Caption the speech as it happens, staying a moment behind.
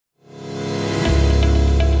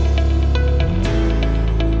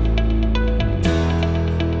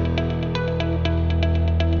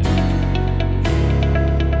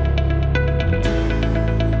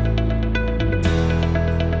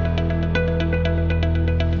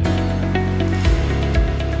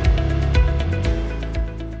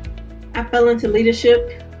fell into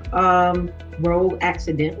leadership role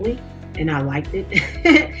accidentally, and I liked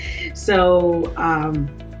it. So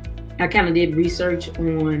I kind of did research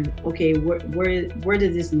on, okay, where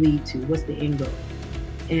does this lead to? What's the end goal?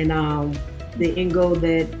 And the end goal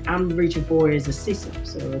that I'm reaching for is a CISO,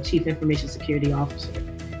 so a Chief Information Security Officer.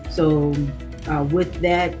 So with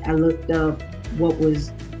that, I looked up what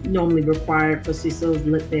was normally required for CISOs,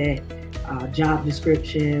 looked at job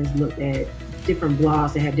descriptions, looked at different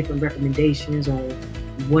blogs that have different recommendations on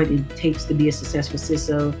what it takes to be a successful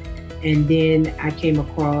CISO. And then I came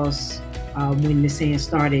across when the SANS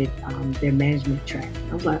started their management track.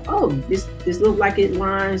 I was like, oh, this looked like it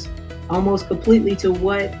lines almost completely to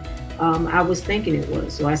what I was thinking it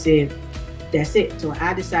was. So I said, that's it. So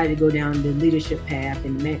I decided to go down the leadership path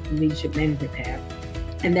and leadership management path.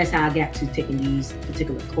 And that's how I got to taking these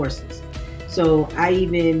particular courses. So I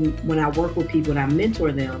even, when I work with people and I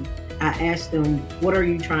mentor them, I ask them, what are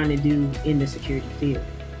you trying to do in the security field?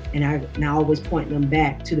 And I always point them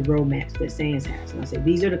back to the roadmaps that SANS has. And I say,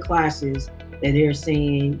 these are the classes that they're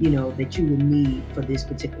saying, that you would need for this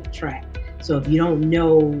particular track. So if you don't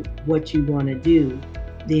know what you want to do,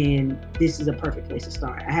 then this is a perfect place to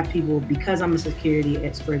start. I have people, because I'm a security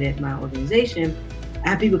expert at my organization, I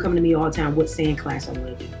have people coming to me all the time, what SAN class I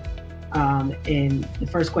want to do. And the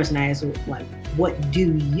first question I ask is, like, what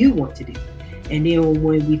do you want to do? And then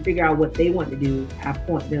when we figure out what they want to do, I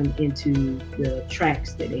point them into the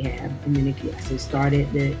tracks that they have. And then I say, start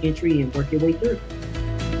at the entry and work your way through.